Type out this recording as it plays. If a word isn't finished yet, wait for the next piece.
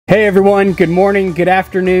Hey everyone, good morning, good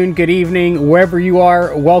afternoon, good evening, wherever you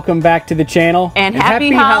are, welcome back to the channel. And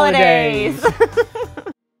happy holidays.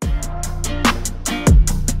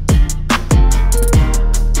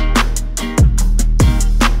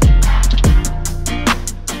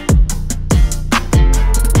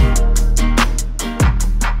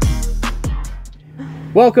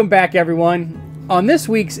 Welcome back everyone. On this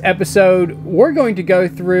week's episode, we're going to go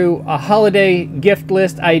through a holiday gift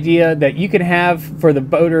list idea that you can have for the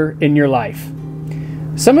boater in your life.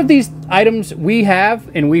 Some of these items we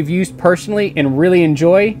have and we've used personally and really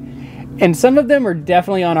enjoy, and some of them are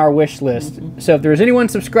definitely on our wish list. So if there's anyone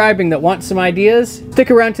subscribing that wants some ideas,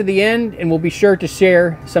 stick around to the end and we'll be sure to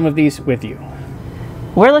share some of these with you.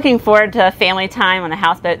 We're looking forward to family time on a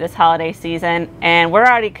houseboat this holiday season, and we're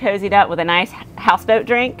already cozied up with a nice houseboat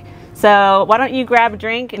drink. So why don't you grab a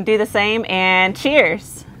drink and do the same, and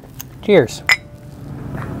cheers. Cheers.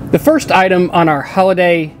 The first item on our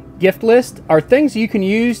holiday gift list are things you can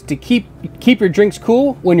use to keep your drinks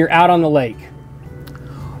cool when you're out on the lake.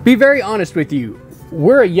 Be very honest with you,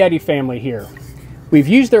 we're a Yeti family here. We've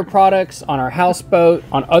used their products on our houseboat,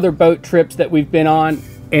 on other boat trips that we've been on,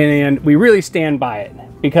 and we really stand by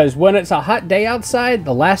it. Because when it's a hot day outside,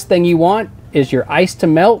 the last thing you want is your ice to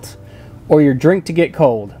melt or your drink to get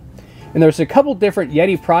cold. And there's a couple different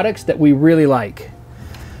Yeti products that we really like.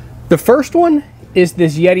 The first one is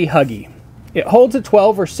this Yeti Huggy. It holds a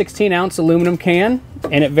 12 or 16 ounce aluminum can,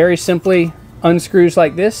 and it very simply unscrews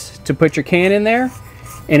like this to put your can in there,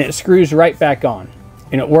 and it screws right back on,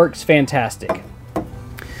 and it works fantastic.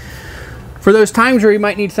 For those times where you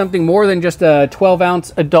might need something more than just a 12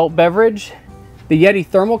 ounce adult beverage, the Yeti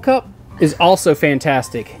thermal cup is also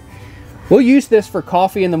fantastic. We'll use this for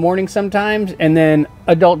coffee in the morning sometimes, and then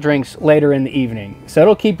adult drinks later in the evening. So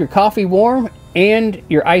it'll keep your coffee warm and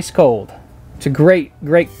your ice cold. It's a great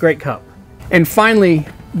cup. And finally,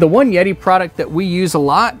 the one Yeti product that we use a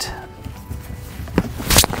lot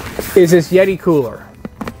is this Yeti cooler.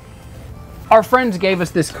 Our friends gave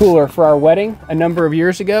us this cooler for our wedding a number of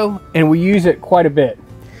years ago, and we use it quite a bit.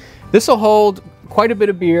 This will hold quite a bit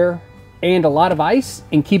of beer and a lot of ice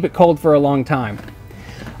and keep it cold for a long time.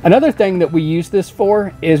 Another thing that we use this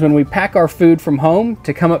for is when we pack our food from home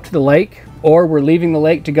to come up to the lake, or we're leaving the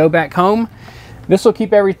lake to go back home. This will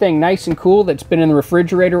keep everything nice and cool that's been in the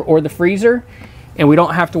refrigerator or the freezer, and we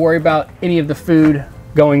don't have to worry about any of the food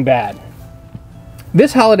going bad.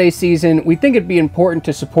 This holiday season, we think it'd be important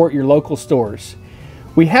to support your local stores.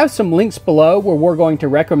 We have some links below where we're going to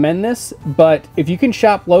recommend this, but if you can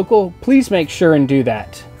shop local, please make sure and do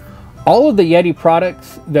that. All of the Yeti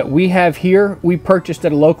products that we have here, we purchased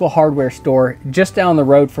at a local hardware store just down the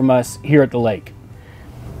road from us here at the lake.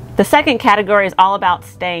 The second category is all about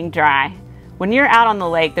staying dry. When you're out on the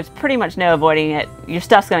lake, there's pretty much no avoiding it. Your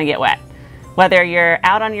stuff's gonna get wet. Whether you're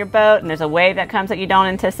out on your boat and there's a wave that comes that you don't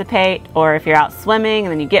anticipate, or if you're out swimming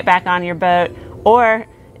and then you get back on your boat, or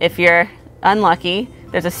if you're unlucky,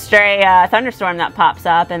 there's a stray thunderstorm that pops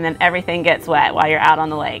up and then everything gets wet while you're out on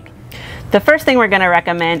the lake. The first thing we're going to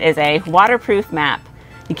recommend is a waterproof map.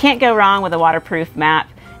 You can't go wrong with a waterproof map.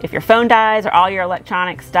 If your phone dies or all your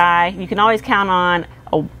electronics die, you can always count on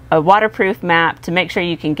a waterproof map to make sure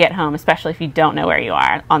you can get home, especially if you don't know where you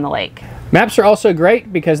are on the lake. Maps are also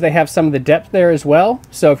great because they have some of the depth there as well.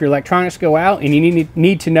 So if your electronics go out and you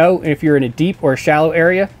need to know if you're in a deep or a shallow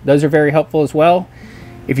area, those are very helpful as well.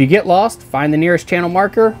 If you get lost, find the nearest channel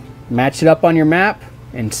marker, match it up on your map,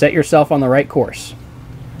 and set yourself on the right course.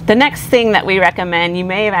 The next thing that we recommend, you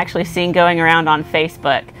may have actually seen going around on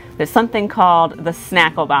Facebook. There's something called the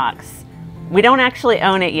Snackle Box. We don't actually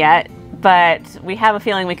own it yet, but we have a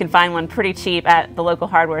feeling we can find one pretty cheap at the local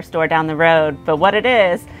hardware store down the road. But what it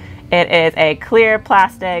is a clear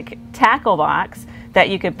plastic tackle box that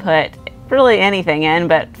you could put really anything in,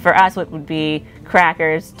 but for us it would be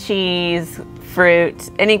crackers, cheese, fruit,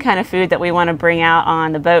 any kind of food that we want to bring out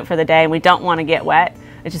on the boat for the day and we don't want to get wet.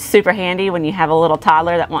 It's just super handy when you have a little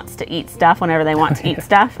toddler that wants to eat stuff whenever they want to eat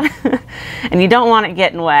stuff. And you don't want it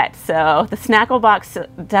getting wet. So the Snackle Box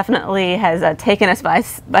definitely has taken us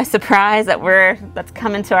by surprise that's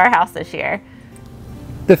coming to our house this year.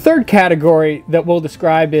 The third category that we'll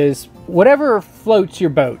describe is whatever floats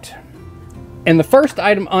your boat. And the first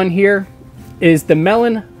item on here is the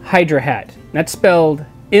Melon Hydra Hat. That's spelled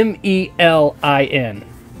M-E-L-I-N.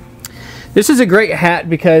 This is a great hat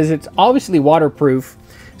because it's obviously waterproof.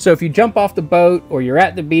 So if you jump off the boat or you're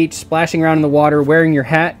at the beach splashing around in the water wearing your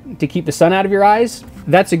hat to keep the sun out of your eyes,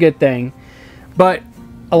 that's a good thing. But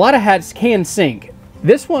a lot of hats can sink.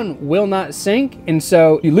 This one will not sink, and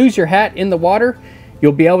so if you lose your hat in the water,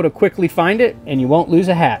 you'll be able to quickly find it and you won't lose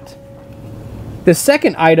a hat. The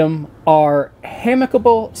second item are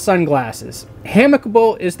hammockable sunglasses.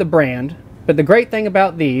 Hammockable is the brand, but the great thing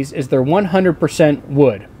about these is they're 100%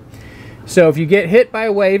 wood. So if you get hit by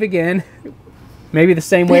a wave again, maybe the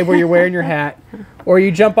same wave where you're wearing your hat, or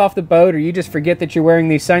you jump off the boat, or you just forget that you're wearing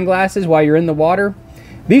these sunglasses while you're in the water,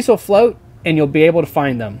 these will float and you'll be able to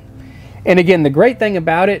find them. And again, the great thing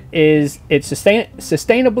about it is it's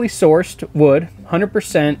sustainably sourced wood,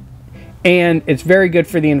 100%, and it's very good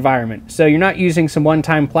for the environment. So you're not using some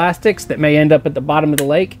one-time plastics that may end up at the bottom of the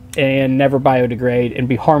lake and never biodegrade and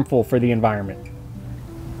be harmful for the environment.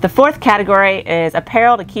 The fourth category is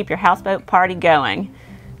apparel to keep your houseboat party going.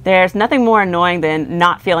 There's nothing more annoying than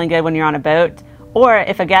not feeling good when you're on a boat, or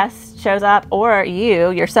if a guest shows up, or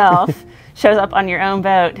you yourself shows up on your own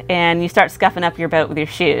boat and you start scuffing up your boat with your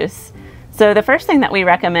shoes. So the first thing that we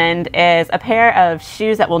recommend is a pair of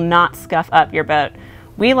shoes that will not scuff up your boat.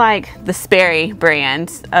 We like the Sperry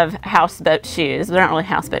brand of houseboat shoes. They're not really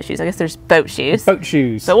houseboat shoes. I guess there's boat shoes. Boat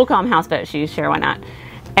shoes. But we'll call them houseboat shoes. Sure, why not?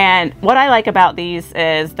 And what I like about these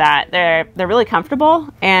is that they're really comfortable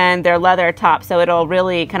and they're leather top, so it'll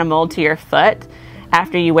really kind of mold to your foot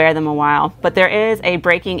after you wear them a while. But there is a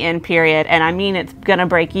breaking in period, and I mean it's gonna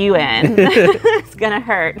break you in. It's gonna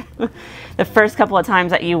hurt the first couple of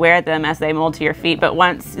times that you wear them as they mold to your feet, but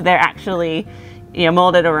once they're actually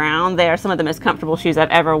molded around, they are some of the most comfortable shoes I've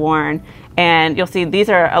ever worn. And you'll see these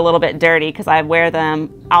are a little bit dirty because I wear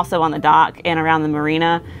them also on the dock and around the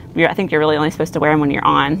marina. I think you're really only supposed to wear them when you're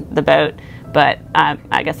on the boat, but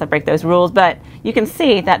I guess I break those rules. But you can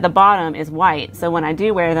see that the bottom is white, so when I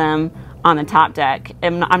do wear them on the top deck,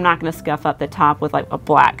 I'm not going to scuff up the top with like a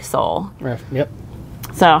black sole. Yep.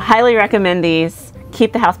 So highly recommend these.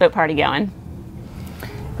 Keep the houseboat party going.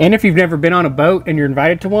 And if you've never been on a boat and you're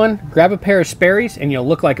invited to one, grab a pair of Sperry's and you'll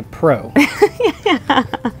look like a pro.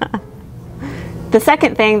 The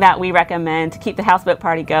second thing that we recommend to keep the houseboat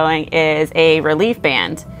party going is a relief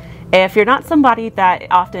band. If you're not somebody that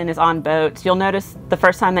often is on boats, you'll notice the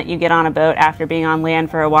first time that you get on a boat after being on land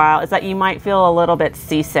for a while is that you might feel a little bit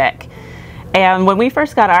seasick. And when we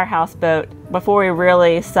first got our houseboat, before we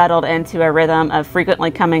really settled into a rhythm of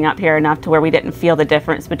frequently coming up here enough to where we didn't feel the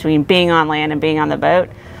difference between being on land and being on the boat,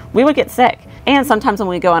 we would get sick. And sometimes when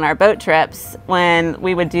we go on our boat trips, when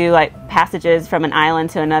we would do like passages from an island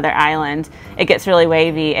to another island, it gets really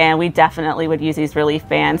wavy, and we definitely would use these relief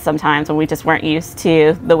bands sometimes when we just weren't used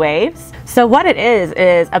to the waves. So what it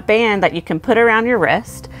is a band that you can put around your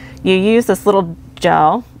wrist. You use this little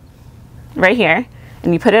gel right here,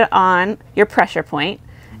 and you put it on your pressure point,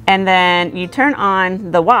 and then you turn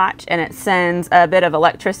on the watch and it sends a bit of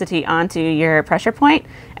electricity onto your pressure point,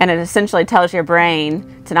 and it essentially tells your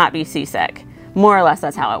brain to not be seasick. More or less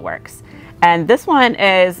that's how it works. And this one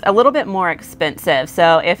is a little bit more expensive,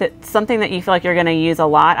 so if it's something that you feel like you're going to use a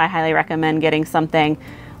lot, I highly recommend getting something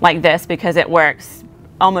like this because it works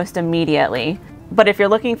almost immediately. But if you're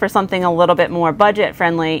looking for something a little bit more budget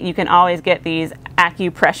friendly, you can always get these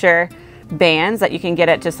acupressure bands that you can get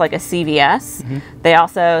at just like a CVS. Mm-hmm. They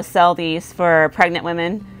also sell these for pregnant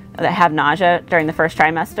women that have nausea during the first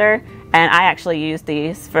trimester, and I actually use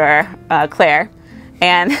these for Claire,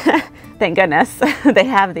 and thank goodness they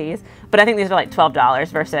have these. But I think these are like $12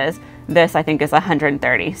 versus this I think is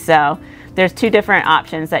 $130. So there's two different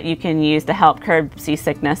options that you can use to help curb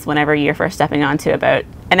seasickness whenever you're first stepping onto a boat.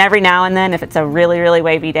 And every now and then, if it's a really, really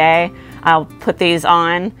wavy day, I'll put these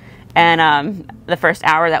on and the first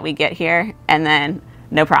hour that we get here, and then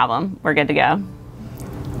no problem, we're good to go.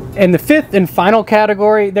 And the fifth and final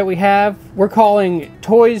category that we have, we're calling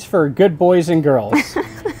toys for good boys and girls.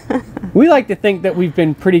 We like to think that we've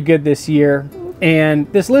been pretty good this year, and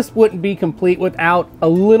this list wouldn't be complete without a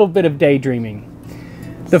little bit of daydreaming.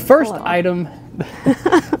 The first item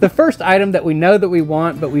that we know that we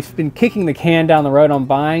want, but we've been kicking the can down the road on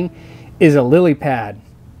buying, is a lily pad.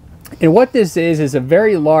 And what this is a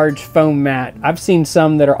very large foam mat. I've seen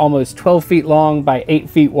some that are almost 12 feet long by 8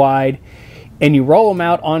 feet wide, and you roll them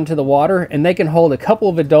out onto the water, and they can hold a couple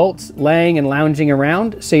of adults laying and lounging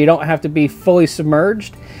around, so you don't have to be fully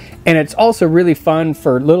submerged. And it's also really fun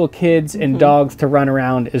for little kids and dogs to run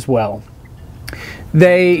around as well.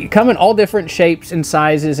 They come in all different shapes and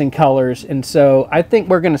sizes and colors, and so I think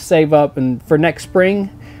we're going to save up, and for next spring,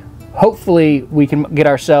 hopefully we can get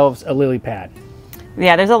ourselves a lily pad.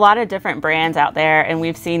 Yeah, there's a lot of different brands out there, and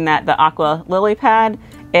we've seen that the Aqua Lily Pad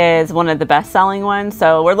is one of the best-selling ones.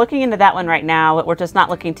 So we're looking into that one right now, but we're just not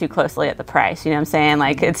looking too closely at the price. You know what I'm saying?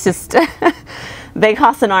 Like, it's just, they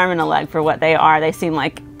cost an arm and a leg for what they are. They seem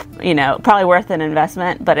like, you know, probably worth an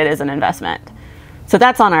investment, but it is an investment. So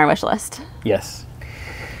that's on our wish list. Yes.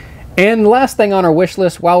 And the last thing on our wish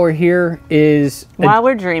list while we're here is... While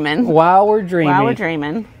we're dreaming,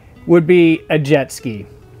 would be a jet ski.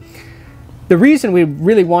 The reason we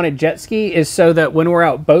really wanted jet ski is so that when we're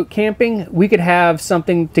out boat camping, we could have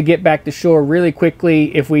something to get back to shore really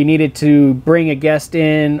quickly if we needed to bring a guest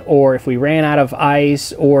in, or if we ran out of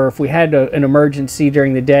ice, or if we had an emergency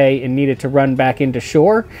during the day and needed to run back into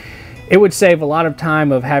shore. It would save a lot of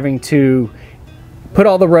time of having to put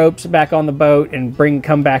all the ropes back on the boat and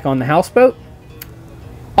come back on the houseboat.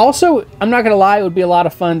 Also, I'm not going to lie, it would be a lot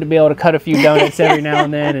of fun to be able to cut a few donuts every now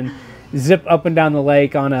and then and zip up and down the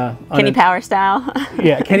lake on Kenny Power style.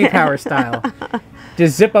 Yeah, Kenny Power style.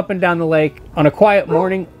 Just zip up and down the lake on a quiet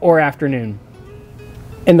morning or afternoon.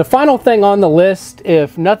 And the final thing on the list,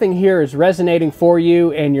 if nothing here is resonating for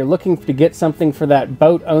you and you're looking to get something for that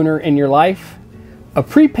boat owner in your life, a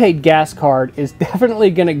prepaid gas card is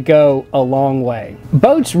definitely going to go a long way.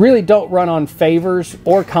 Boats really don't run on favors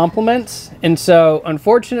or compliments, and so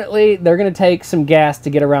unfortunately they're going to take some gas to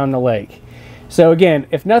get around the lake. So again,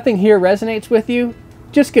 if nothing here resonates with you,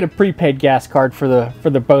 just get a prepaid gas card for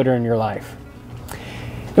the boater in your life.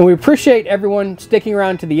 And we appreciate everyone sticking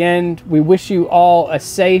around to the end. We wish you all a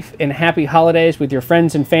safe and happy holidays with your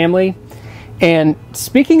friends and family. And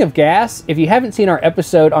speaking of gas, if you haven't seen our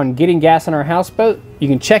episode on getting gas on our houseboat, you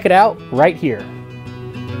can check it out right here.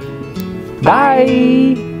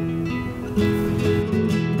 Bye.